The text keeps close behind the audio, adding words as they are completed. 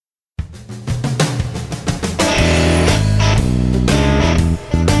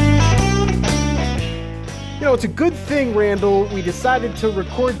It's a good thing, Randall, we decided to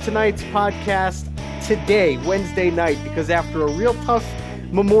record tonight's podcast today, Wednesday night, because after a real tough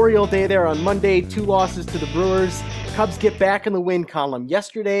Memorial Day there on Monday, 2 losses to the Brewers, Cubs get back in the win column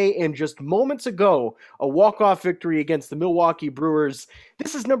yesterday, and just moments ago, a walk-off victory against the Milwaukee Brewers.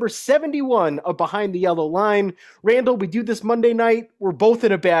 This is number 71 of Behind the Yellow Line. Randall, we do this Monday night. We're both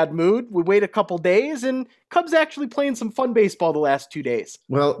in a bad mood. We wait a couple days, and Cubs actually playing some fun baseball the last 2 days.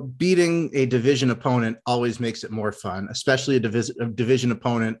 Well, beating a division opponent always makes it more fun, especially a division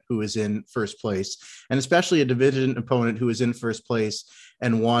opponent who is in first place, and especially a division opponent who is in first place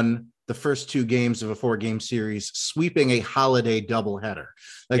and won the first 2 games of a 4-game series, sweeping a holiday doubleheader.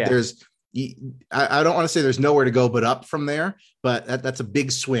 I don't want to say there's nowhere to go but up from there, but that's a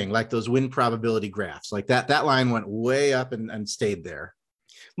big swing, like those win probability graphs. Like that line went way up and stayed there.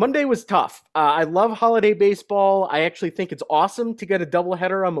 Monday was tough. I love holiday baseball. I actually think it's awesome to get a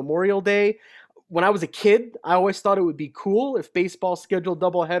doubleheader on Memorial Day. When I was a kid, I always thought it would be cool if baseball scheduled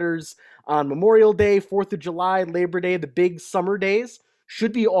doubleheaders on Memorial Day, 4th of July, Labor Day, the big summer days.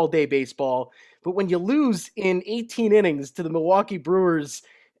 Should be all-day baseball. But when you lose in 18 innings to the Milwaukee Brewers,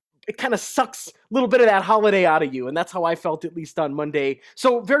 it kind of sucks a little bit of that holiday out of you, and that's how I felt at least on Monday.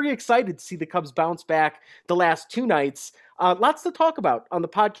 So very excited to see the Cubs bounce back the last 2 nights. Lots to talk about on the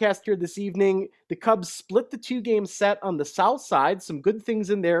podcast here this evening. The Cubs split the 2-game set on the south side. Some good things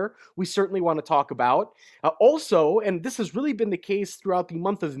in there we certainly want to talk about. Also, and this has really been the case throughout the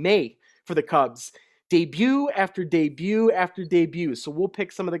month of May for the Cubs, debut after debut after debut. So we'll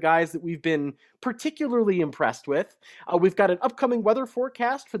pick some of the guys that we've been particularly impressed with. We've got an upcoming weather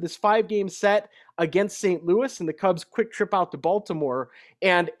forecast for this 5-game set against St. Louis and the Cubs' quick trip out to Baltimore.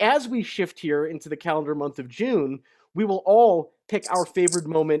 And as we shift here into the calendar month of June, we will all pick our favorite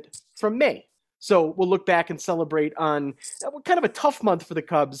moment from May. So we'll look back and celebrate on kind of a tough month for the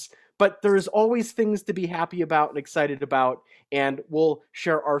Cubs, but there's always things to be happy about and excited about, and we'll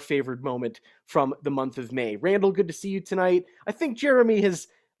share our favorite moment from the month of May. Randall, good to see you tonight. I think Jeremy has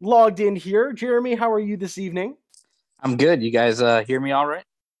logged in here. Jeremy, how are you this evening? I'm good. You guys hear me all right?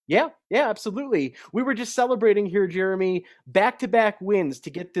 Yeah, absolutely. We were just celebrating here, Jeremy, back-to-back wins to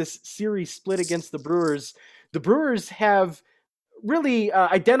get this series split against the Brewers. The Brewers have really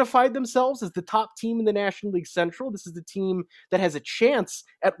identified themselves as the top team in the National League Central. This is the team that has a chance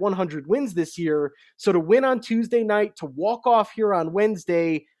at 100 wins this year. So to win on Tuesday night, to walk off here on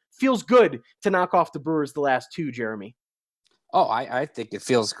Wednesday, feels good to knock off the Brewers the last 2, Jeremy. Oh, I think it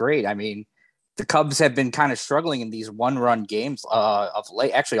feels great. I mean, the Cubs have been kind of struggling in these one-run games of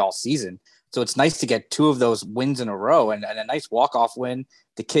late, actually all season. So it's nice to get 2 of those wins in a row and a nice walk-off win.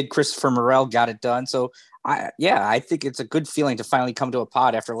 The kid, Christopher Morel, got it done. So, I think it's a good feeling to finally come to a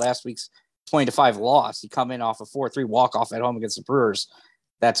pod after last week's 20-5 loss. You come in off a 4-3 walk-off at home against the Brewers.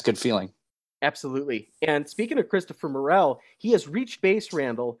 That's a good feeling. Absolutely. And speaking of Christopher Morel, he has reached base,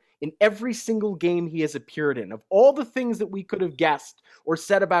 Randall, in every single game he has appeared in. Of all the things that we could have guessed or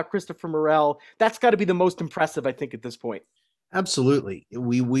said about Christopher Morel, that's got to be the most impressive, I think, at this point. Absolutely.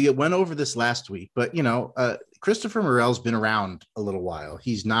 We went over this last week, but, Christopher Morel's been around a little while.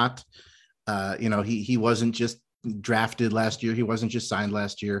 He's not, he wasn't just drafted last year. He wasn't just signed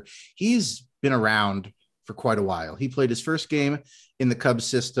last year. He's been around for quite a while. He played his first game in the Cubs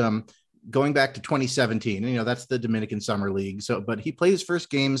system going back to 2017. That's the Dominican Summer League. But he played his first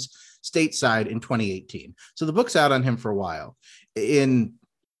games stateside in 2018. So the book's out on him for a while. In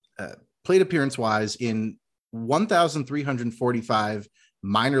plate appearance wise, in 1,345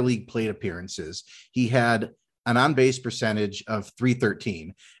 minor league plate appearances, he had an on-base percentage of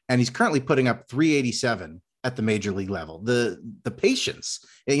 .313, and he's currently putting up .387 at the major league level. The patience,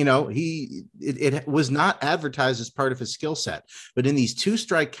 it was not advertised as part of his skill set, but in these 2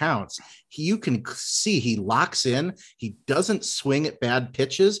 strike counts, you can see he locks in. He doesn't swing at bad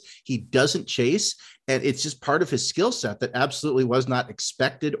pitches. He doesn't chase. And it's just part of his skill set that absolutely was not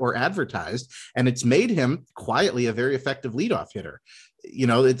expected or advertised. And it's made him quietly a very effective leadoff hitter.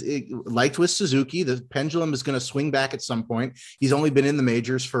 Like with Suzuki, the pendulum is going to swing back at some point. He's only been in the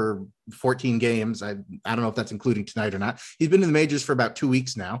majors for 14 games. I don't know if that's including tonight or not. He's been in the majors for about 2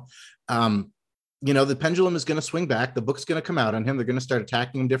 weeks now. The pendulum is going to swing back. The book's going to come out on him. They're going to start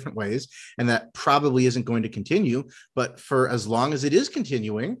attacking him different ways. And that probably isn't going to continue. But for as long as it is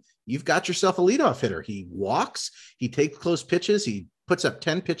continuing, you've got yourself a leadoff hitter. He walks, he takes close pitches, he puts up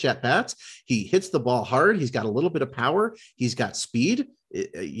 10 pitch at bats. He hits the ball hard. He's got a little bit of power. He's got speed.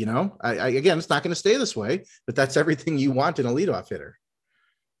 Again, it's not going to stay this way, but that's everything you want in a leadoff hitter.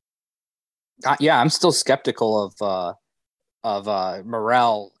 I'm still skeptical of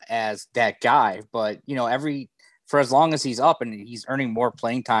Morel as that guy, but for as long as he's up and he's earning more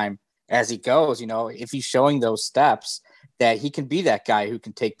playing time as he goes. If he's showing those steps, that he can be that guy who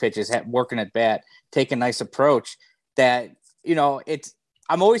can take pitches, working at bat, take a nice approach. That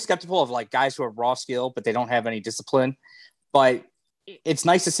I'm always skeptical of like guys who have raw skill but they don't have any discipline. But it's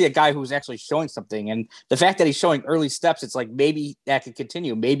nice to see a guy who's actually showing something. And the fact that he's showing early steps, it's like maybe that could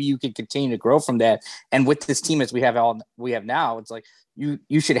continue. Maybe you could continue to grow from that. And with this team as we have now, it's like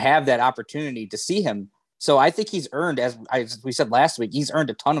you should have that opportunity to see him. So I think he's earned, as we said last week, he's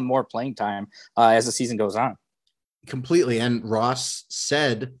earned a ton of more playing time as the season goes on. Completely. And Ross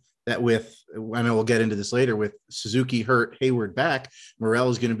said that I know we'll get into this later, with Suzuki hurt, Hayward back, Morel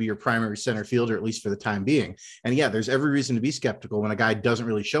is going to be your primary center fielder, at least for the time being. And yeah, there's every reason to be skeptical when a guy doesn't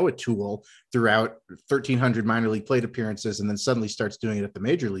really show a tool throughout 1,300 minor league plate appearances and then suddenly starts doing it at the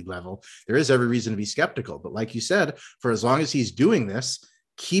major league level. There is every reason to be skeptical. But like you said, for as long as he's doing this,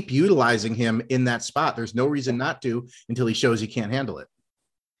 keep utilizing him in that spot. There's no reason not to until he shows he can't handle it.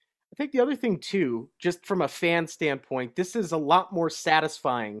 I think the other thing too, just from a fan standpoint, this is a lot more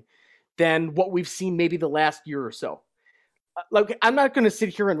satisfying than what we've seen maybe the last year or so. Like, I'm not going to sit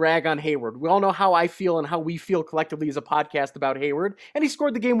here and rag on Hayward. We all know how I feel and how we feel collectively as a podcast about Hayward, and he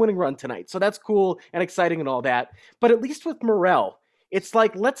scored the game-winning run tonight, so that's cool and exciting and all that. But at least with Morel, it's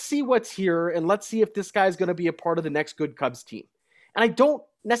like, let's see what's here, and let's see if this guy's going to be a part of the next good Cubs team. And I don't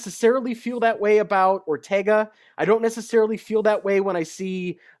necessarily feel that way about Ortega. I don't necessarily feel that way when I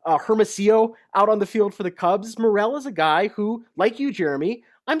see Hermosillo out on the field for the Cubs. Morel is a guy who, like you, Jeremy,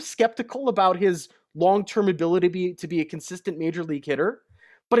 I'm skeptical about his long-term ability to be a consistent major league hitter,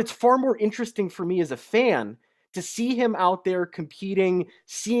 but it's far more interesting for me as a fan to see him out there competing,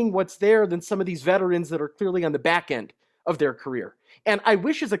 seeing what's there, than some of these veterans that are clearly on the back end of their career. And I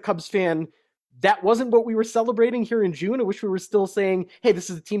wish, as a Cubs fan, that wasn't what we were celebrating here in June. I wish we were still saying, hey, this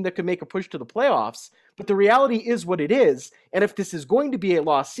is a team that could make a push to the playoffs. But the reality is what it is. And if this is going to be a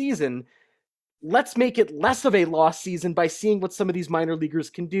lost season, let's make it less of a lost season by seeing what some of these minor leaguers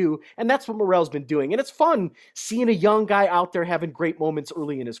can do. And that's what Morel's been doing. And it's fun seeing a young guy out there having great moments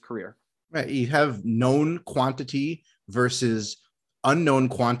early in his career. Right. You have known quantity versus unknown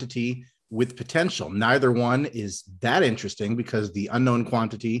quantity with potential. Neither one is that interesting because the unknown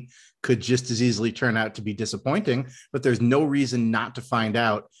quantity could just as easily turn out to be disappointing, but there's no reason not to find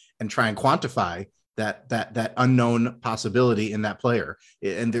out and try and quantify that unknown possibility in that player.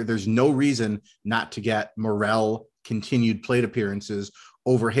 And there's no reason not to get Morel continued plate appearances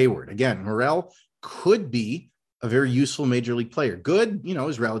over Hayward. Again, Morel could be a very useful major league player. Good,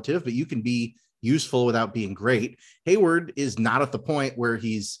 is relative, but you can be useful without being great. Hayward is not at the point where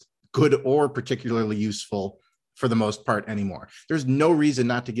he's good or particularly useful for the most part anymore. There's no reason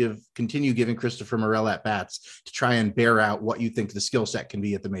not to continue giving Christopher Morel at bats to try and bear out what you think the skill set can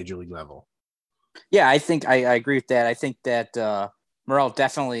be at the major league level. Yeah, I think I agree with that. I think that Morel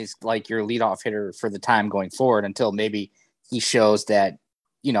definitely is like your leadoff hitter for the time going forward until maybe he shows that,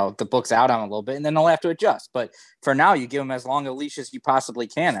 the book's out on him a little bit, and then they'll have to adjust. But for now, you give him as long a leash as you possibly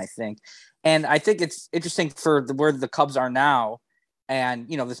can, I think. And I think it's interesting for where the Cubs are now and,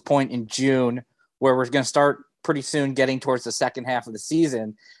 this point in June where we're going to start pretty soon getting towards the second half of the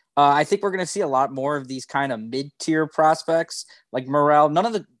season. I think we're going to see a lot more of these kind of mid-tier prospects like Morel. None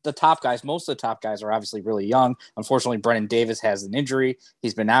of the top guys, most of the top guys are obviously really young. Unfortunately, Brennan Davis has an injury.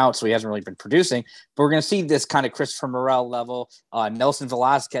 He's been out, so he hasn't really been producing. But we're going to see this kind of Christopher Morel level. Nelson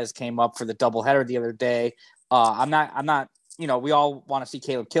Velasquez came up for the doubleheader the other day. I'm not, we all want to see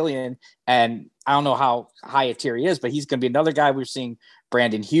Caleb Killian, and I don't know how high a tier he is, but he's going to be another guy. We're seeing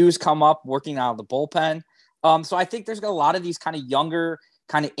Brandon Hughes come up working out of the bullpen. So I think there's a lot of these kind of younger,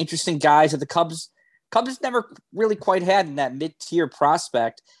 kind of interesting guys that the Cubs never really quite had in that mid-tier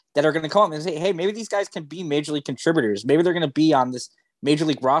prospect that are going to come up and say, hey, maybe these guys can be major league contributors. Maybe they're going to be on this major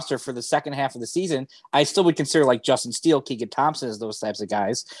league roster for the second half of the season. I still would consider like Justin Steele, Keegan Thompson as those types of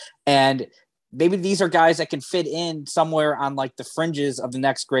guys. And maybe these are guys that can fit in somewhere on like the fringes of the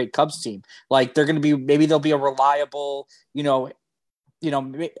next great Cubs team. Like they're going to be, maybe they'll be a reliable,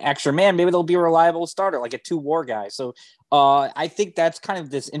 extra man, maybe they'll be a reliable starter, like a 2-WAR guy. So I think that's kind of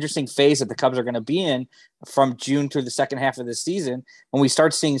this interesting phase that the Cubs are going to be in from June through the second half of the season when we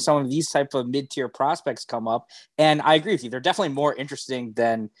start seeing some of these type of mid-tier prospects come up. And I agree with you. They're definitely more interesting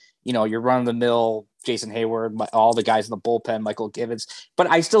than, your run-of-the-mill Jason Hayward, all the guys in the bullpen, Michael Givens.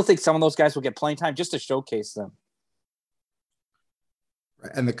 But I still think some of those guys will get playing time just to showcase them.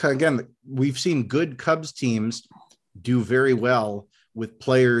 And again, we've seen good Cubs teams do very well with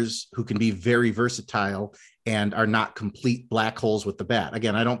players who can be very versatile and are not complete black holes with the bat.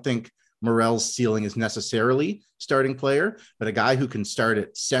 Again, I don't think Morel's ceiling is necessarily starting player, but a guy who can start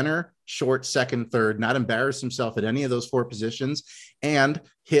at center, short, second, third, not embarrass himself at any of those four positions, and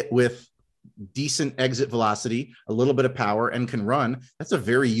hit with decent exit velocity, a little bit of power, and can run. That's a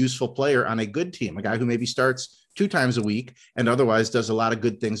very useful player on a good team, a guy who maybe starts 2 times a week and otherwise does a lot of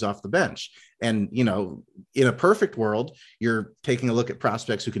good things off the bench. And, you know, in a perfect world, you're taking a look at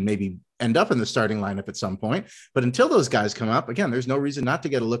prospects who can maybe end up in the starting lineup at some point. But until those guys come up, again, there's no reason not to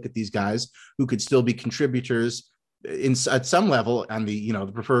get a look at these guys who could still be contributors at some level on the, you know,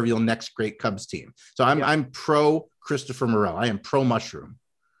 the proverbial next great Cubs team. So I'm pro Christopher Morel. I am pro Mushroom.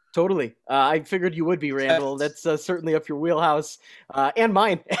 Totally. I figured you would be, Randall. That's certainly up your wheelhouse, and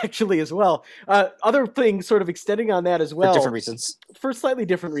mine, actually, as well. Other things sort of extending on that as well. For different reasons. For slightly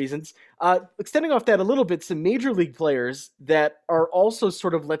different reasons. Extending off that a little bit, some major league players that are also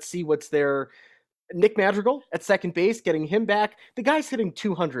sort of, let's see what's there. Nick Madrigal at second base, getting him back. The guy's hitting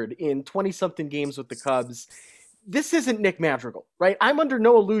 200 in 20-something games with the Cubs. This isn't Nick Madrigal, right? I'm under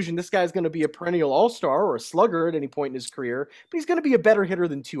no illusion this guy's going to be a perennial all-star or a slugger at any point in his career, but he's going to be a better hitter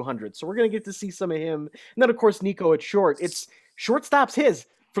than 200. So we're going to get to see some of him. And then, of course, Nico at short. It's shortstop's his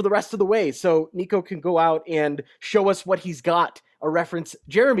for the rest of the way. So Nico can go out and show us what he's got, a reference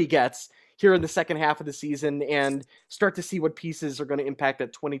Jeremy gets here in the second half of the season, and start to see what pieces are going to impact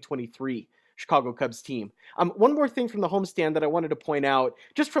that 2023 Chicago Cubs team. One more thing from the homestand that I wanted to point out,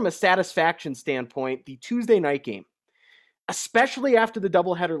 just from a satisfaction standpoint, the Tuesday night game, especially after the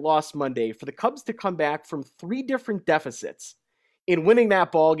doubleheader loss Monday, for the Cubs to come back from 3 different deficits in winning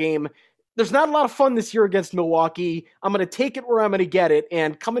that ball game. There's not a lot of fun this year against Milwaukee. I'm going to take it where I'm going to get it,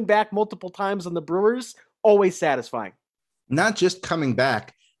 and coming back multiple times on the Brewers, always satisfying. Not just coming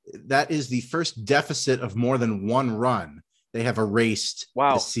back, that is the first deficit of more than 1 run they have erased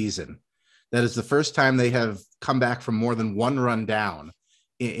this season. That is the first time they have come back from more than 1 run down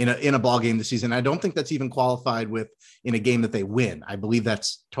in a ball game this season. I don't think that's even qualified with in a game that they win. I believe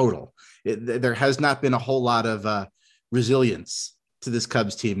that's total. There has not been a whole lot of resilience to this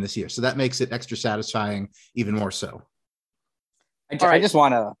Cubs team this year. So that makes it extra satisfying, even more so. I just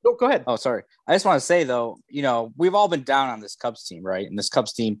want to go ahead. Oh, sorry. I just want to say, though, you know, we've all been down on this Cubs team, right? And this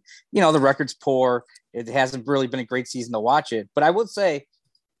Cubs team, you know, the record's poor. It hasn't really been a great season to watch it. But I would say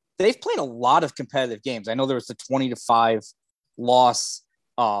they've played a lot of competitive games. I know there was the 20-5 loss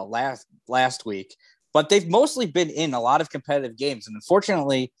last week, but they've mostly been in a lot of competitive games. And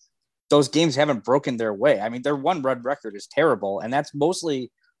unfortunately, those games haven't broken their way. I mean, their 1-run record is terrible, and that's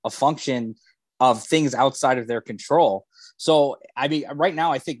mostly a function of things outside of their control. So, I mean, right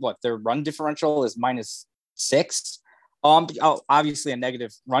now, I think their run differential is -6. Obviously a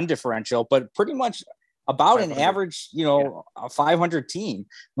negative run differential, but pretty much about an average, you know, a 500 team,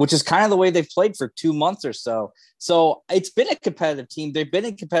 which is kind of the way they've played for 2 months or so. So it's been a competitive team. They've been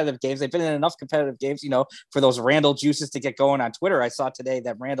in competitive games. They've been in enough competitive games, you know, for those Randall juices to get going on Twitter. I saw today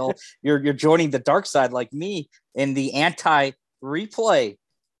that Randall, you're joining the dark side like me in the anti-replay.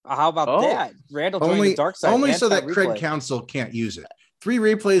 How about that? Randall joining the dark side. Only so that Craig Counsell can't use it. 3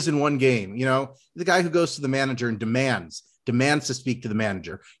 replays in 1 game. You know, the guy who goes to the manager and demands to speak to the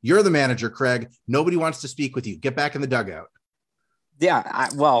manager. You're the manager, Craig. Nobody wants to speak with you. Get back in the dugout. Yeah,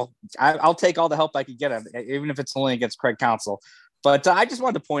 I'll take all the help I can get, even if it's only against Craig Counsell. But I just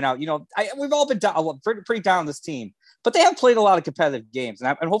wanted to point out, you know, we've all been down, pretty down on this team, but they have played a lot of competitive games,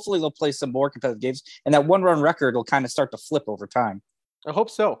 and hopefully they'll play some more competitive games, and that 1-run record will kind of start to flip over time. I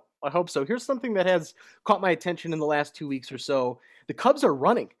hope so. Here's something that has caught my attention in the last 2 weeks or so. The Cubs are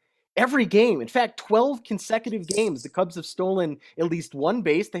running every game. In fact, 12 consecutive games, the Cubs have stolen at least 1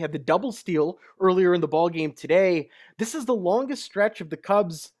 base. They had the double steal earlier in the ball game today. This is the longest stretch of the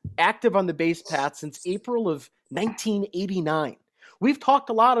Cubs active on the base path since April of 1989. We've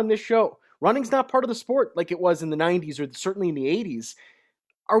talked a lot on this show. Running's not part of the sport like it was in the 90s or certainly in the 80s.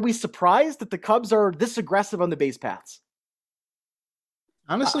 Are we surprised that the Cubs are this aggressive on the base paths?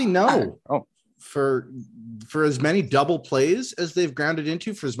 Honestly, no. For as many double plays as they've grounded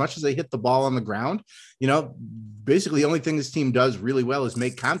into, for as much as they hit the ball on the ground, you know, basically the only thing this team does really well is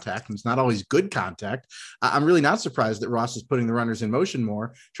make contact, and it's not always good contact. I'm really not surprised that Ross is putting the runners in motion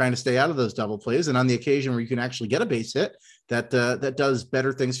more, trying to stay out of those double plays, and on the occasion where you can actually get a base hit, that does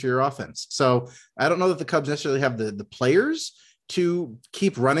better things for your offense. So I don't know that the Cubs necessarily have the players to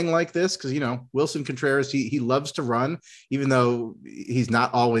keep running like this, because, you know, Wilson Contreras, he loves to run, even though he's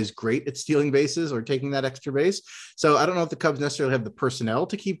not always great at stealing bases or taking that extra base. So I don't know if the Cubs necessarily have the personnel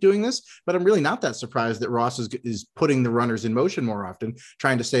to keep doing this, but I'm really not that surprised that Ross is putting the runners in motion more often,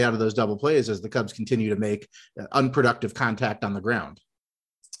 trying to stay out of those double plays as the Cubs continue to make unproductive contact on the ground.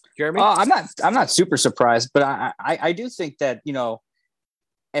 Jeremy? I'm not super surprised, but I do think that, you know,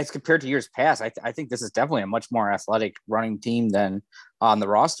 as compared to years past, I think this is definitely a much more athletic running team than on the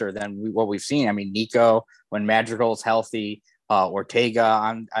roster than what we've seen. I mean, Nico, when Madrigal's healthy, Ortega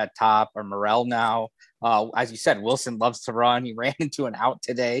on at top, or Morel now. As you said, Wilson loves to run. He ran into an out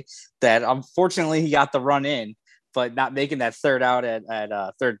today that unfortunately he got the run in, but not making that third out at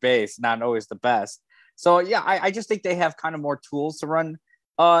third base, not always the best. So yeah, I just think they have kind of more tools to run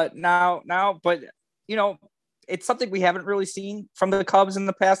now, but you know, it's something we haven't really seen from the Cubs in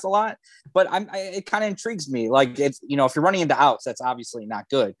the past a lot, but it kind of intrigues me. Like, it's, you know, if you're running into outs, that's obviously not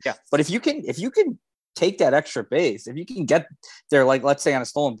good. Yeah. But if you can take that extra base, if you can get there, like, let's say on a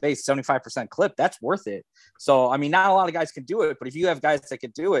stolen base, 75% clip, that's worth it. So, I mean, not a lot of guys can do it, but if you have guys that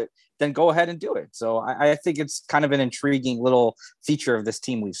can do it, then go ahead and do it. So I think it's kind of an intriguing little feature of this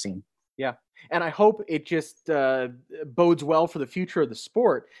team we've seen. Yeah. And I hope it just bodes well for the future of the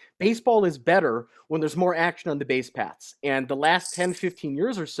sport. Baseball is better when there's more action on the base paths. And the last 10, 15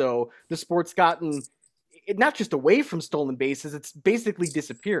 years or so, the sport's gotten not just away from stolen bases, it's basically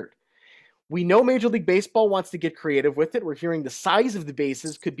disappeared. We know Major League Baseball wants to get creative with it. We're hearing the size of the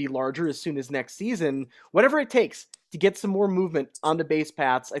bases could be larger as soon as next season. Whatever it takes to get some more movement on the base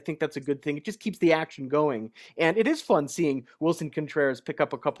paths, I think that's a good thing. It just keeps the action going. And it is fun seeing Wilson Contreras pick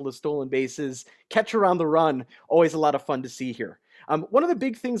up a couple of stolen bases, catch around the run. Always a lot of fun to see here. One of the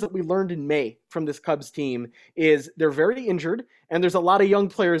big things that we learned in May from this Cubs team is they're very injured, and there's a lot of young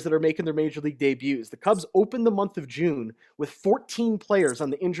players that are making their major league debuts. The Cubs opened the month of June with 14 players on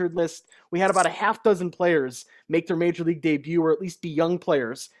the injured list. We had about a half dozen players make their major league debut, or at least be young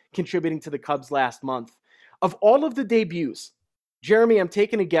players contributing to the Cubs last month. Of all of the debuts, Jeremy, I'm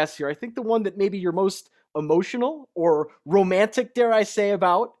taking a guess here. I think the one that maybe you're most emotional or romantic, dare I say,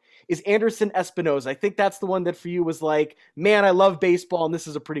 about is Anderson Espinoza. I think that's the one that for you was like, man, I love baseball, and this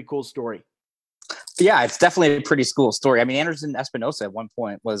is a pretty cool story. Yeah, it's definitely a pretty cool story. I mean, Anderson Espinoza at one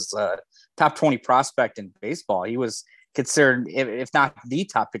point was a top 20 prospect in baseball. He was considered, if not the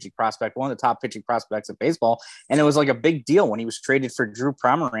top pitching prospect, one of the top pitching prospects in baseball. And it was like a big deal when he was traded for Drew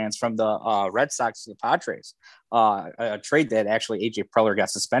Pomeranz from the Red Sox to the Padres. A trade that actually AJ Preller got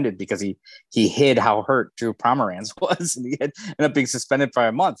suspended because he hid how hurt Drew Pomeranz was, and he ended up being suspended for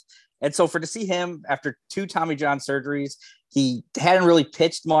a month. And so to see him after 2 Tommy John surgeries, he hadn't really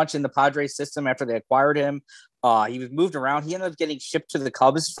pitched much in the Padres system after they acquired him. He was moved around. He ended up getting shipped to the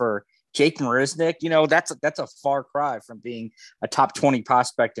Cubs for Jake Marisnick. You know, that's a far cry from being a top 20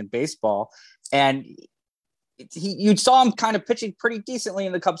 prospect in baseball. And you saw him kind of pitching pretty decently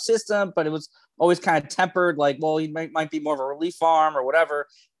in the Cubs system, but it was always kind of tempered, like, well, he might be more of a relief arm or whatever.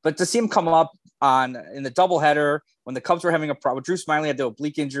 But to see him come up in the doubleheader when the Cubs were having a problem, Drew Smyly had the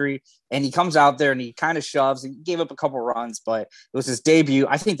oblique injury, and he comes out there and he kind of shoves. He gave up a couple runs, but it was his debut.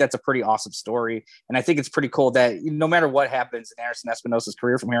 I think that's a pretty awesome story, and I think it's pretty cool that no matter what happens in Anderson Espinoza's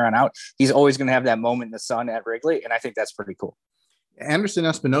career from here on out, he's always going to have that moment in the sun at Wrigley, and I think that's pretty cool. Anderson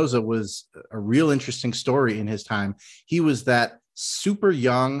Espinoza was a real interesting story in his time. He was that super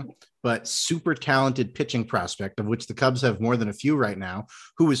young but super talented pitching prospect, of which the Cubs have more than a few right now,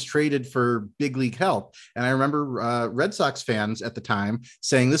 who was traded for big league help. And I remember Red Sox fans at the time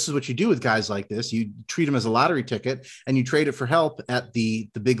saying, this is what you do with guys like this. You treat them as a lottery ticket and you trade it for help at the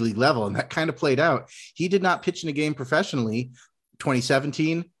big league level. And that kind of played out. He did not pitch in a game professionally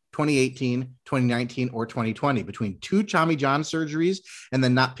 2017, 2018, 2019, or 2020. Between 2 Tommy John surgeries and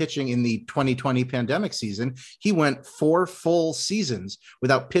then not pitching in the 2020 pandemic season, he went 4 full seasons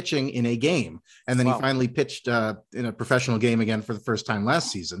without pitching in a game. And then He finally pitched in a professional game again for the first time last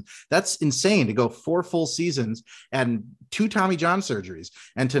season. That's insane to go 4 full seasons and 2 Tommy John surgeries,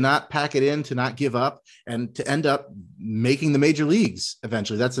 and to not pack it in, to not give up, and to end up making the major leagues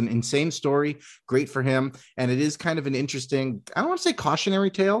eventually. That's an insane story. Great for him. And it is kind of an interesting, I don't want to say cautionary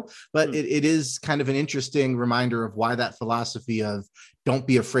tale, but it is kind of an interesting reminder of why that philosophy of don't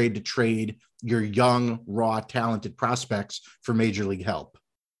be afraid to trade your young, raw, talented prospects for major league help.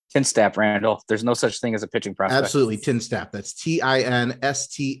 TINSTAAP, Randall. There's no such thing as a pitching prospect. Absolutely. TINSTAAP. That's TINSTAAP.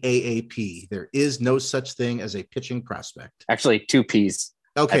 There is no such thing as a pitching prospect. Actually, 2 P's.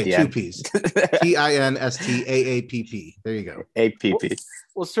 Okay, 2 P's. TINSTAAPP. There you go. APP.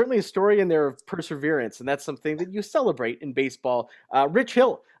 Well, certainly a story in there of perseverance, and that's something that you celebrate in baseball. Rich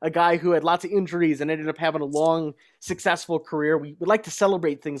Hill, a guy who had lots of injuries and ended up having a long, successful career. We would like to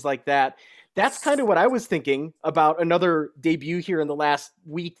celebrate things like that. That's kind of what I was thinking about another debut here in the last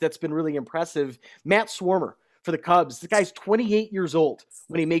week that's been really impressive. Matt Swarmer for the Cubs. The guy's 28 years old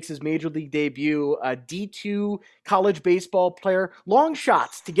when he makes his major league debut, a D2 college baseball player. Long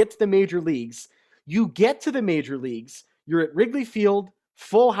shots to get to the major leagues. You get to the major leagues, you're at Wrigley Field,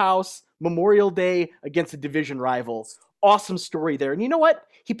 full house, Memorial Day against a division rival. awesome story there. And you know what?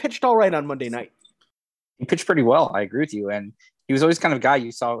 He pitched all right on Monday night. He pitched pretty well. I agree with you. And he was always kind of a guy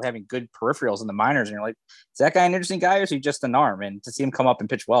you saw having good peripherals in the minors. And you're like, is that guy an interesting guy or is he just an arm? And to see him come up and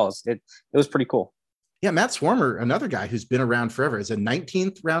pitch well, it was pretty cool. Yeah, Matt Swarmer, another guy who's been around forever, is a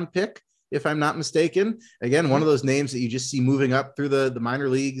 19th round pick, if I'm not mistaken. Again, one of those names that you just see moving up through the minor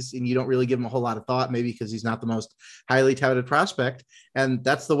leagues and you don't really give him a whole lot of thought, maybe because he's not the most highly touted prospect. And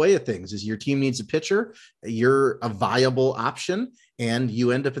that's the way of things, is your team needs a pitcher, you're a viable option, and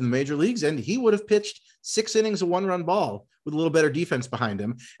you end up in the major leagues. And he would have pitched 6 innings of 1-run ball with a little better defense behind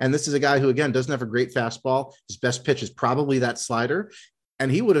him. And this is a guy who, again, doesn't have a great fastball. His best pitch is probably that slider.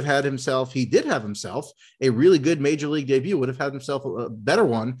 And he did have himself a really good major league debut, would have had himself a better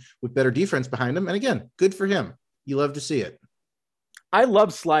one with better defense behind him. And again, good for him. You love to see it. I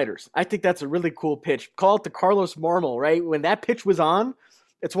love sliders. I think that's a really cool pitch. Call it the Carlos Marmol, right? When that pitch was on,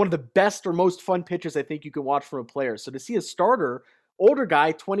 it's one of the best or most fun pitches I think you can watch from a player. So to see a starter, older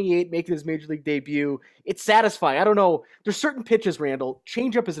guy, 28, making his major league debut, it's satisfying. I don't know. There's certain pitches, Randall.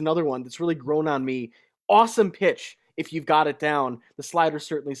 Changeup is another one that's really grown on me. Awesome pitch. If you've got it down, the slider is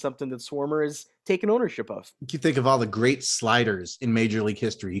certainly something that Swarmer has taken ownership of. You think of all the great sliders in Major League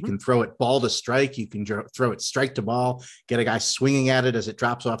history. You can throw it ball to strike. You can throw it strike to ball, get a guy swinging at it as it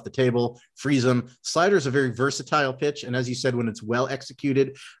drops off the table, freeze them. Slider is a very versatile pitch. And as you said, when it's well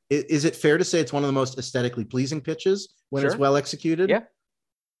executed, is it fair to say it's one of the most aesthetically pleasing pitches when it's well executed? Yeah.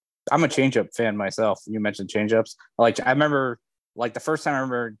 I'm a changeup fan myself. You mentioned changeups. I remember the first time I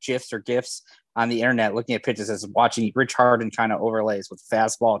remember GIFs on the internet looking at pitches as watching Rich Harden kind of overlays with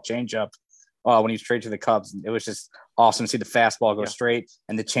fastball, changeup when he was traded to the Cubs. It was just awesome to see the fastball go straight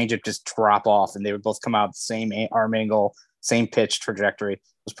and the changeup just drop off, and they would both come out the same arm angle, same pitch trajectory. It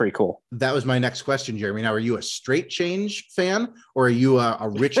was pretty cool. That was my next question, Jeremy. Now, are you a straight change fan, or are you a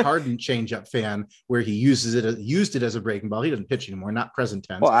Rich Harden changeup fan where he used it as a breaking ball? He doesn't pitch anymore, not present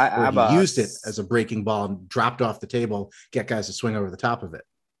tense. Well, he used it as a breaking ball and dropped off the table, get guys to swing over the top of it.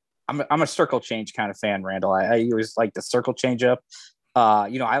 I'm a circle change kind of fan, Randall. I always like the circle changeup.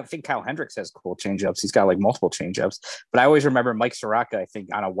 I think Kyle Hendricks has cool changeups. He's got multiple changeups, but I always remember Mike Soroka, I think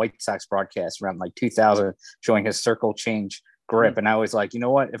on a White Sox broadcast around 2000, showing his circle change grip. And I was like, you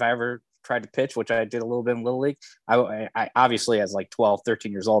know what, if I ever tried to pitch, which I did a little bit in Little League, I obviously as 12, 13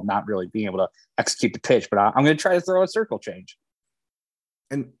 years old, not really being able to execute the pitch, but I'm going to try to throw a circle change.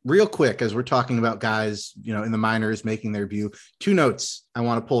 And real quick, as we're talking about guys, in the minors making their debut, 2 notes I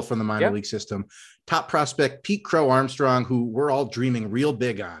want to pull from the minor league system. Top prospect Pete Crow Armstrong, who we're all dreaming real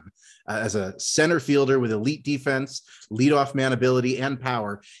big on as a center fielder with elite defense, leadoff man ability, and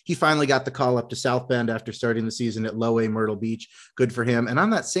power. He finally got the call up to South Bend after starting the season at Low A Myrtle Beach. Good for him. And on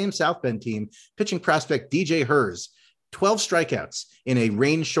that same South Bend team, pitching prospect DJ Hers, 12 strikeouts in a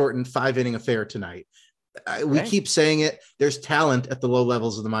rain-shortened 5-inning affair tonight. We keep saying it. There's talent at the low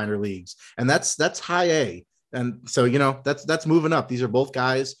levels of the minor leagues, and that's high A. And so, that's moving up. These are both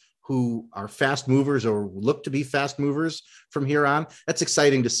guys who are fast movers or look to be fast movers from here on. That's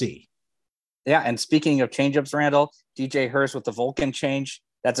exciting to see. Yeah. And speaking of changeups, Randall, DJ Hurst with the Vulcan change,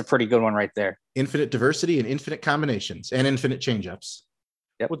 that's a pretty good one right there. Infinite diversity and infinite combinations and infinite changeups.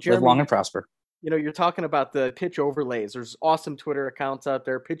 Yep. Well, Jeremy, live long and prosper. You're talking about the pitch overlays. There's awesome Twitter accounts out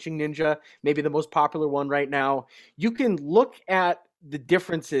there. Pitching Ninja, maybe the most popular one right now. You can look at the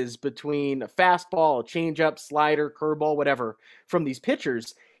differences between a fastball, a changeup, slider, curveball, whatever, from these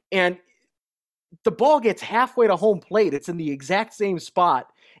pitchers. And the ball gets halfway to home plate. It's in the exact same spot.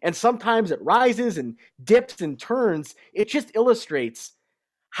 And sometimes it rises and dips and turns. It just illustrates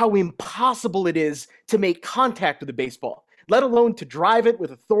how impossible it is to make contact with the baseball, let alone to drive it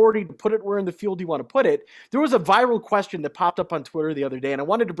with authority, to put it where in the field you want to put it. There was a viral question that popped up on Twitter the other day, and I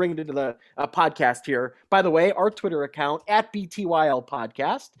wanted to bring it into the podcast here. By the way, our Twitter account, @BTYL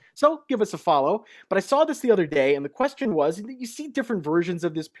Podcast, so give us a follow. But I saw this the other day, and the question was, you see different versions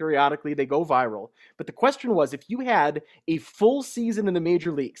of this periodically, they go viral. But the question was, if you had a full season in the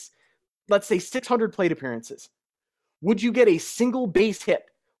major leagues, let's say 600 plate appearances, would you get a single base hit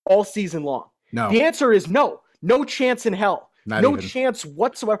all season long? No. The answer is no. No chance in hell. No chance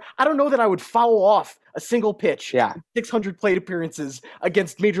whatsoever. I don't know that I would foul off a single pitch. 600 plate appearances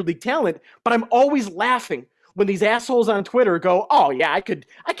against major league talent, but I'm always laughing when these assholes on Twitter go, "Oh yeah, I could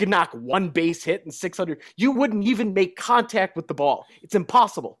knock one base hit in 600." You wouldn't even make contact with the ball. It's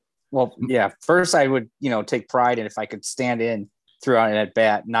impossible. Well, yeah. First, I would, take pride in if I could stand in throughout an at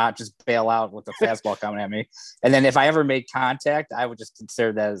bat, not just bail out with the fastball coming at me. And then if I ever made contact, I would just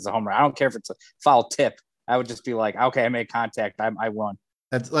consider that as a home run. I don't care if it's a foul tip. I would just be like, okay, I made contact. I won.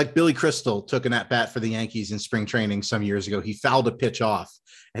 That's like Billy Crystal took an at-bat for the Yankees in spring training some years ago. He fouled a pitch off,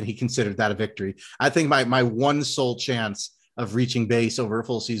 and he considered that a victory. I think my one sole chance of reaching base over a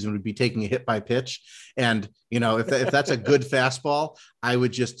full season would be taking a hit by pitch. And, if that's a good fastball, I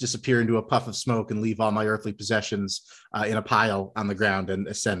would just disappear into a puff of smoke and leave all my earthly possessions in a pile on the ground and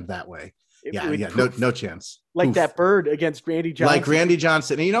ascend that way. No chance. Like Oof. that bird against Randy Johnson. Like Randy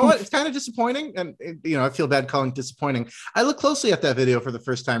Johnson. And you know what? It's kind of disappointing. And, I feel bad calling it disappointing. I looked closely at that video for the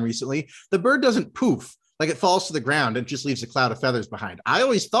first time recently. The bird doesn't poof. Like it falls to the ground and just leaves a cloud of feathers behind. I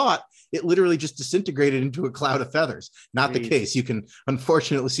always thought it literally just disintegrated into a cloud of feathers. Not the case. You can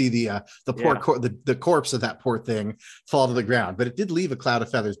unfortunately see the corpse of that poor thing fall to the ground, but it did leave a cloud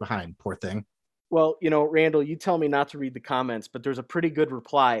of feathers behind. Poor thing. Well, Randall, you tell me not to read the comments, but there's a pretty good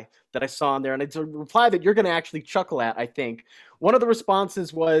reply that I saw in there, and it's a reply that you're going to actually chuckle at, I think. One of the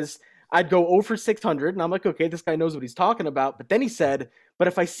responses was, I'd go 0 for 600, and I'm like, okay, this guy knows what he's talking about. But then he said, but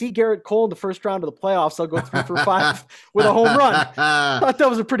if I see Garrett Cole in the first round of the playoffs, I'll go 3 for 5 with a home run. I thought that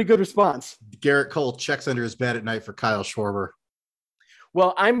was a pretty good response. Garrett Cole checks under his bed at night for Kyle Schwarber.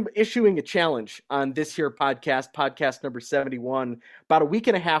 Well, I'm issuing a challenge on this here podcast number 71, about a week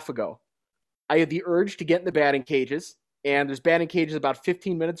and a half ago. I had the urge to get in the batting cages, and there's batting cages about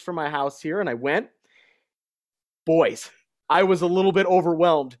 15 minutes from my house here, and I went. Boys, I was a little bit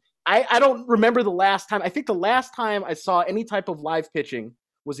overwhelmed. I don't remember the last time. I think the last time I saw any type of live pitching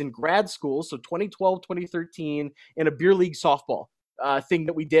was in grad school, so 2012, 2013, in a beer league softball thing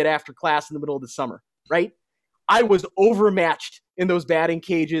that we did after class in the middle of the summer, right? I was overmatched in those batting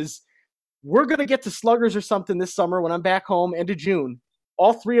cages. We're going to get to sluggers or something this summer when I'm back home, end of June.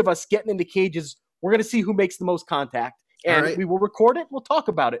 All three of us getting into cages, we're going to see who makes the most contact. And we will record it. We'll talk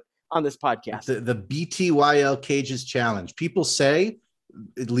about it on this podcast. The BTYL Cages Challenge. People say,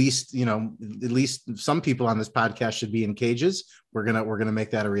 at least some people on this podcast should be in cages. We're gonna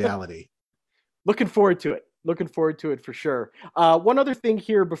make that a reality. Looking forward to it for sure. One other thing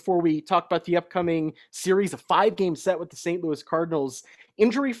here before we talk about the upcoming series, a 5-game set with the St. Louis Cardinals.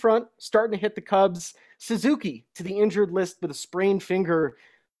 Injury front starting to hit the Cubs. Suzuki to the injured list with a sprained finger.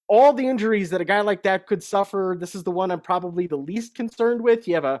 All the injuries that a guy like that could suffer, this is the one I'm probably the least concerned with.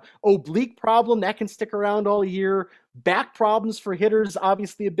 You have a oblique problem that can stick around all year. Back problems for hitters,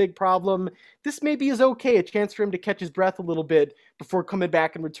 obviously a big problem. This maybe is okay, a chance for him to catch his breath a little bit before coming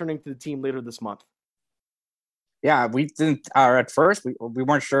back and returning to the team later this month. Yeah, we didn't. At first, we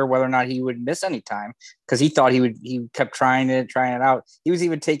weren't sure whether or not he would miss any time because he thought he would. He kept trying it out. He was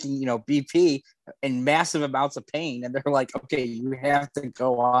even taking, BP in massive amounts of pain, and they're like, "Okay, you have to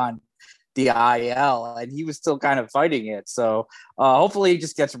go on the IL," and he was still kind of fighting it. So hopefully, he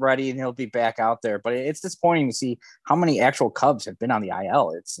just gets ready and he'll be back out there. But it's disappointing to see how many actual Cubs have been on the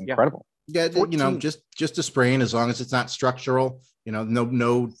IL. It's incredible. Yeah, 14. Just a sprain, as long as it's not structural.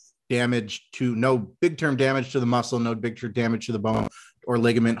 No big term damage to the muscle, no big term damage to the bone or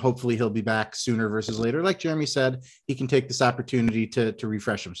ligament. Hopefully he'll be back sooner versus later. Like Jeremy said, he can take this opportunity to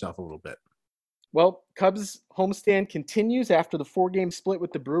refresh himself a little bit. Well, Cubs homestand continues after the 4-game split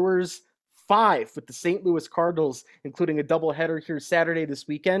with the Brewers. 5 with the St. Louis Cardinals, including a doubleheader here Saturday this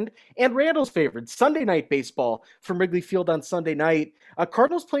weekend. And Randall's favorite, Sunday night baseball from Wrigley Field on Sunday night.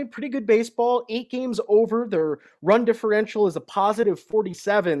 Cardinals playing pretty good baseball, 8 games over. Their run differential is a positive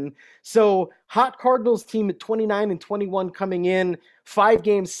 47. So hot Cardinals team at 29-21 coming in,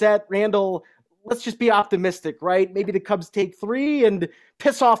 5-game set. Randall, let's just be optimistic, right? Maybe the Cubs take 3 and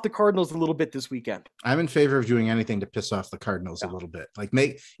piss off the Cardinals a little bit this weekend. I'm in favor of doing anything to piss off the Cardinals a little bit. Like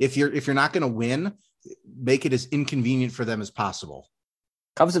if you're not going to win, make it as inconvenient for them as possible.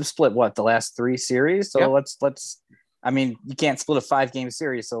 Cubs have split the last 3 series. So let's. I mean, you can't split a 5-game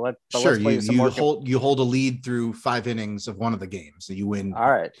series. So let's play some more. You hold a lead through 5 innings of one of the games. So you win.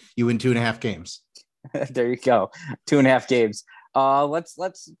 All right. You win 2.5 games. There you go. 2.5 games.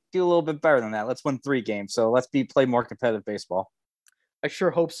 Let's do a little bit better than that. Let's win 3 games. So let's play more competitive baseball. I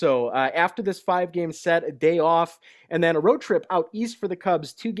sure hope so. After this 5-game set, a day off, and then a road trip out east for the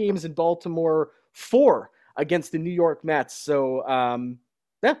Cubs, 2 games in Baltimore, 4 against the New York Mets. So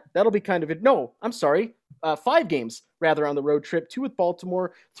that'll be kind of it. No, I'm sorry. 5 games rather on the road trip, 2 with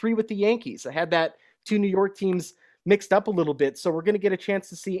Baltimore, 3 with the Yankees. I had that 2 New York teams mixed up a little bit. So we're going to get a chance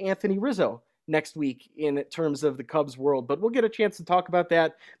to see Anthony Rizzo next week in terms of the Cubs world, but we'll get a chance to talk about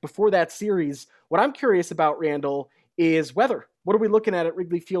that before that series. What I'm curious about, Randall, is weather. What are we looking at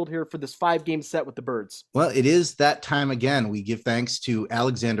Wrigley Field here for this 5-game set with the Birds? Well, it is that time again. We give thanks to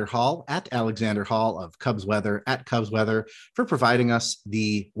Alexander Hall at Alexander Hall of Cubs Weather at Cubs Weather for providing us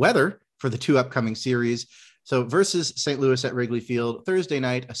the weather for the 2 upcoming series. So versus St. Louis at Wrigley Field, Thursday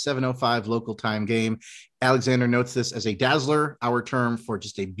night, a 7:05 local time game. Alexander notes this as a dazzler, our term for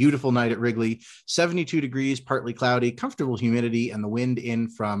just a beautiful night at Wrigley. 72 degrees, partly cloudy, comfortable humidity, and the wind in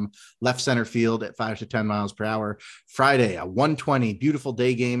from left center field at 5 to 10 miles per hour. Friday, a 120, beautiful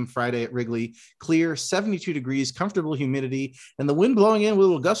day game Friday at Wrigley. Clear, 72 degrees, comfortable humidity, and the wind blowing in with a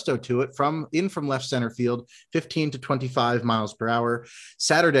little gusto to it from left center field, 15 to 25 miles per hour.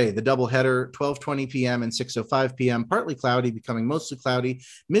 Saturday, the doubleheader, 12:20 p.m. and 6:05 p.m. Partly cloudy, becoming mostly cloudy,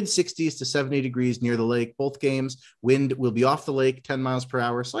 mid 60s to 70 degrees near the lake. Both games, wind will be off the lake, 10 miles per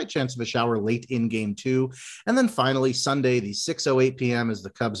hour, slight chance of a shower late in game 2. And then finally, Sunday, the 6:08 p.m. as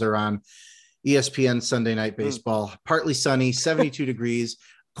the Cubs are on ESPN Sunday Night Baseball. Partly sunny, 72 degrees,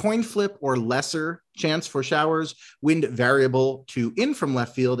 coin flip or lesser chance for showers, wind variable to in from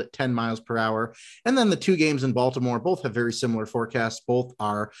left field at 10 miles per hour. And then the two games in Baltimore both have very similar forecasts. Both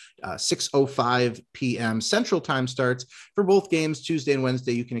are 6:05 p.m. Central Time starts. For both games, Tuesday and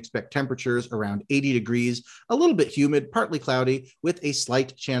Wednesday, you can expect temperatures around 80 degrees, a little bit humid, partly cloudy, with a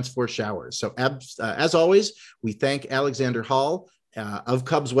slight chance for showers. So as always, we thank Alexander Hall of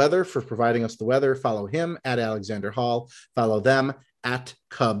Cubs Weather for providing us the weather. Follow him at Alexander Hall. Follow them at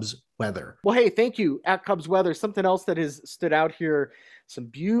Cubs Weather. Well, hey, thank you at Cubs Weather. Something else that has stood out here, some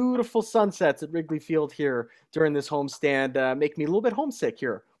beautiful sunsets at Wrigley Field here during this homestand, make me a little bit homesick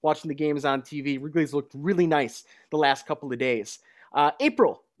here watching the games on TV. Wrigley's looked really nice the last couple of days.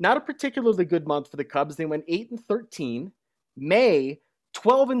 April, not a particularly good month for the Cubs. They went 8-13. May,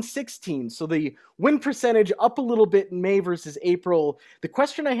 12-16. So the win percentage up a little bit in May versus April. The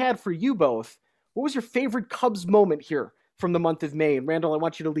question I had for you both, what was your favorite Cubs moment here from the month of May? And Randall, I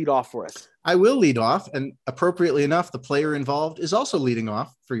want you to lead off for us. I will lead off, and appropriately enough, the player involved is also leading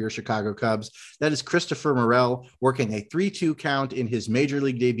off for your Chicago Cubs. That is Christopher Morel, working a 3-2 count in his major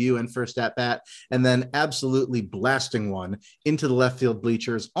league debut and first at-bat, and then absolutely blasting one into the left field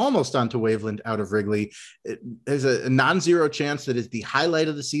bleachers, almost onto Waveland out of Wrigley. There's a non-zero chance that is the highlight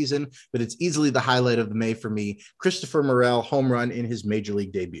of the season, but it's easily the highlight of the May for me. Christopher Morel, home run in his major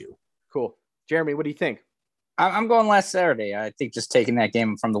league debut. Cool. Jeremy, what do you think? I'm going last Saturday. I think just taking that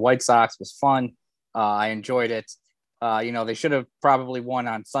game from the White Sox was fun. I enjoyed it. They should have probably won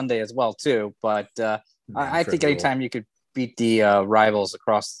on Sunday as well, too. But I think anytime you could beat the rivals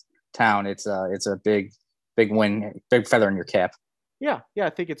across town, it's a big win, big feather in your cap. Yeah, I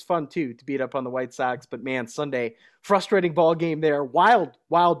think it's fun, too, to beat up on the White Sox. But, man, Sunday, frustrating ball game there. Wild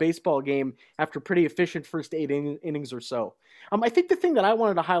baseball game after pretty efficient first 8 innings or so. I think the thing that I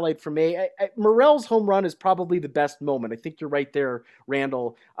wanted to highlight for May, Morel's home run is probably the best moment. I think you're right there,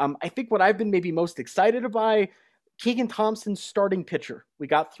 Randall. I think what I've been maybe most excited about, Keegan Thompson's starting pitcher. We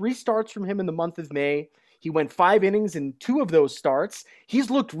got 3 starts from him in the month of May. He went 5 innings in 2 of those starts. He's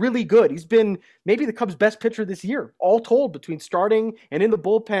looked really good. He's been maybe the Cubs' best pitcher this year, all told, between starting and in the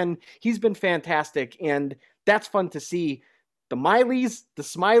bullpen. He's been fantastic, and that's fun to see. The Mileys, the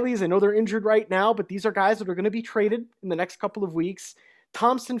Smileys, I know they're injured right now, but these are guys that are going to be traded in the next couple of weeks.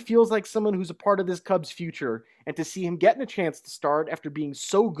 Thompson feels like someone who's a part of this Cubs future, and to see him getting a chance to start after being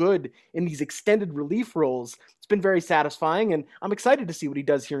so good in these extended relief roles, it's been very satisfying, and I'm excited to see what he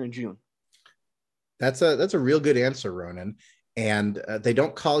does here in June. That's a real good answer, Ronan. And they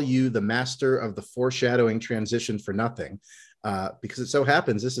don't call you the master of the foreshadowing transition for nothing, because it so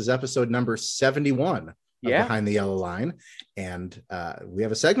happens this is episode number 71. Behind the Yellow Line, and we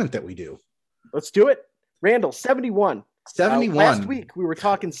have a segment that we do. Let's do it. Randall, 71. 71. Last week, we were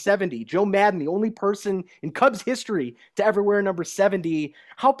talking 70. Joe Madden, the only person in Cubs history to ever wear number 70.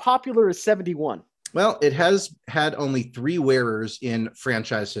 How popular is 71? Well, it has had only 3 wearers in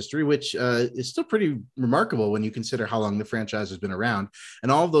franchise history, which is still pretty remarkable when you consider how long the franchise has been around.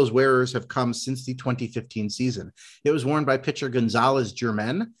 And all of those wearers have come since the 2015 season. It was worn by pitcher Gonzalez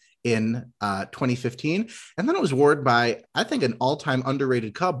Germain in 2015. And then it was worn by, I think, an all-time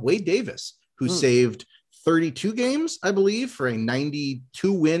underrated Cub, Wade Davis, who saved 32 games, I believe, for a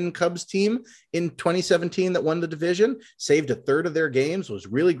 92-win Cubs team in 2017 that won the division, saved a third of their games, was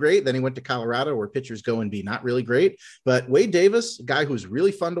really great. Then he went to Colorado where pitchers go and be not really great. But Wade Davis, a guy who's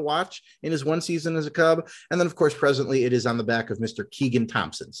really fun to watch in his one season as a Cub. And then, of course, presently it is on the back of Mr. Keegan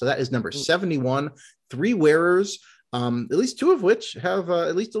Thompson. So that is number 71, 3 wearers, at least 2 of which have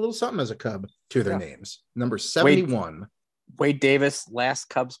at least a little something as a Cub to their names. Number 71. Wade Davis, last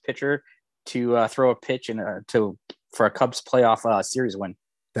Cubs pitcher to throw a pitch for a Cubs playoff series win.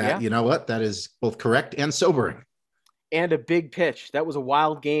 You know what? That is both correct and sobering. And a big pitch. That was a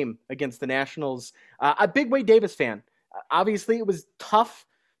wild game against the Nationals. A big Wade Davis fan. Obviously, it was tough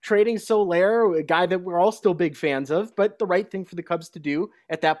trading Soler, a guy that we're all still big fans of, but the right thing for the Cubs to do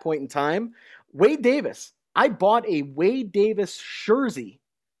at that point in time. Wade Davis. I bought a Wade Davis jersey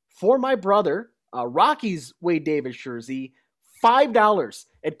for my brother Rockies Wade Davis jersey, $5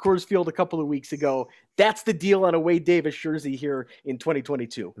 at Coors Field a couple of weeks ago. That's the deal on a Wade Davis jersey here in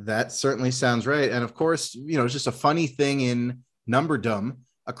 2022. That certainly sounds right. And of course, it's just a funny thing in numberdom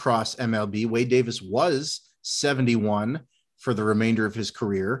across MLB. Wade Davis was 71 for the remainder of his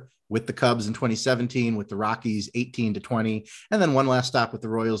career, with the Cubs in 2017, with the Rockies 18-20, and then one last stop with the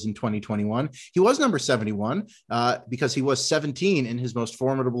Royals in 2021. He was number 71 because he was 17 in his most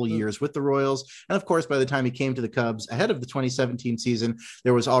formidable years with the Royals. And of course, by the time he came to the Cubs ahead of the 2017 season,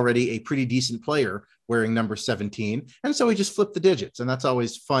 there was already a pretty decent player wearing number 17. And so he just flipped the digits. And that's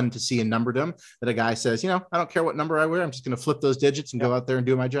always fun to see in numberdom, that a guy says, I don't care what number I wear. I'm just going to flip those digits and go out there and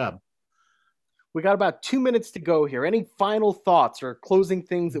do my job. We got about 2 minutes to go here. Any final thoughts or closing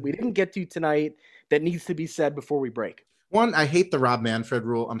things that we didn't get to tonight that needs to be said before we break? One, I hate the Rob Manfred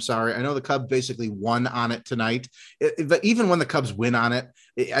rule. I'm sorry. I know the Cubs basically won on it tonight, but even when the Cubs win on it,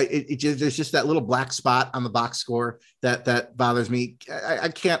 there's just that little black spot on the box score that bothers me. I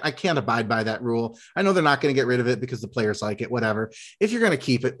can't abide by that rule. I know they're not going to get rid of it because the players like it, whatever. If you're going to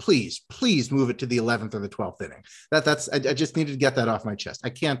keep it, please move it to the 11th or the 12th inning. I just needed to get that off my chest. I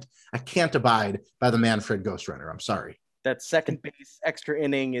can't abide by the Manfred Ghost Runner. I'm sorry. That second base extra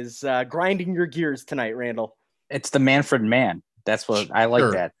inning is grinding your gears tonight, Randall. It's the Manfred Man. That's what I like.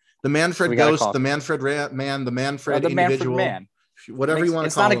 Sure. That the Manfred Ghost, the Manfred Man, the Manfred individual, man. Whatever you want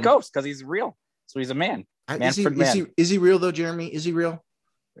to call him. It's not a ghost because he's real, so he's a man. Manfred Man. Is he real though, Jeremy? Is he real?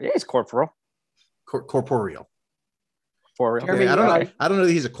 Yeah, he's corporeal. Corporeal. For real. Okay, I don't know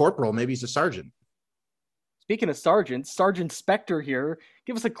that he's a corporal. Maybe he's a sergeant. Speaking of sergeants, Sergeant Spector here.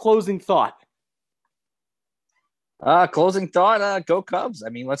 Give us a closing thought. Closing thought, go Cubs. I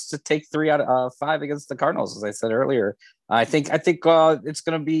mean, let's just take 3 out of 5 against the Cardinals, as I said earlier. I think it's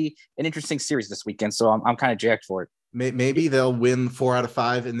going to be an interesting series this weekend, so I'm kind of jacked for it. Maybe they'll win 4 out of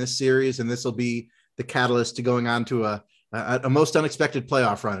 5 in this series, and this will be the catalyst to going on to a most unexpected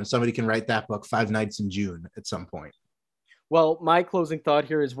playoff run, and somebody can write that book, 5 Nights in June, at some point. Well, my closing thought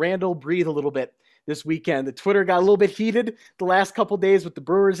here is, Randall, breathe a little bit this weekend. The Twitter got a little bit heated the last couple of days with the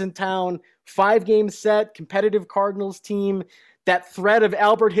Brewers in town. 5-game set, competitive Cardinals team. That threat of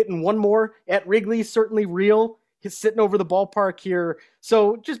Albert hitting one more at Wrigley, certainly real. He's sitting over the ballpark here.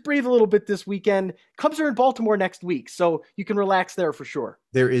 So just breathe a little bit this weekend. Cubs are in Baltimore next week, so you can relax there for sure.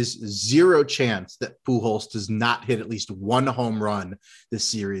 There is zero chance that Pujols does not hit at least one home run this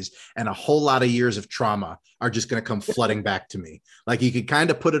series, and a whole lot of years of trauma are just going to come flooding back to me. Like, he could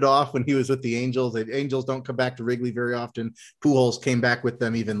kind of put it off when he was with the Angels. The Angels don't come back to Wrigley very often. Pujols came back with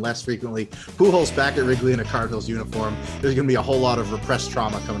them even less frequently. Pujols back at Wrigley in a Cardinals uniform. There's going to be a whole lot of repressed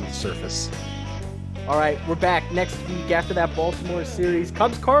trauma coming to the surface. All right, we're back next week after that Baltimore series.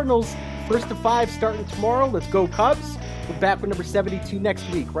 Cubs-Cardinals, 1st of 5 starting tomorrow. Let's go Cubs. We're back with number 72 next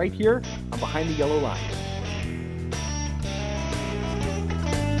week, right here on Behind the Yellow Line.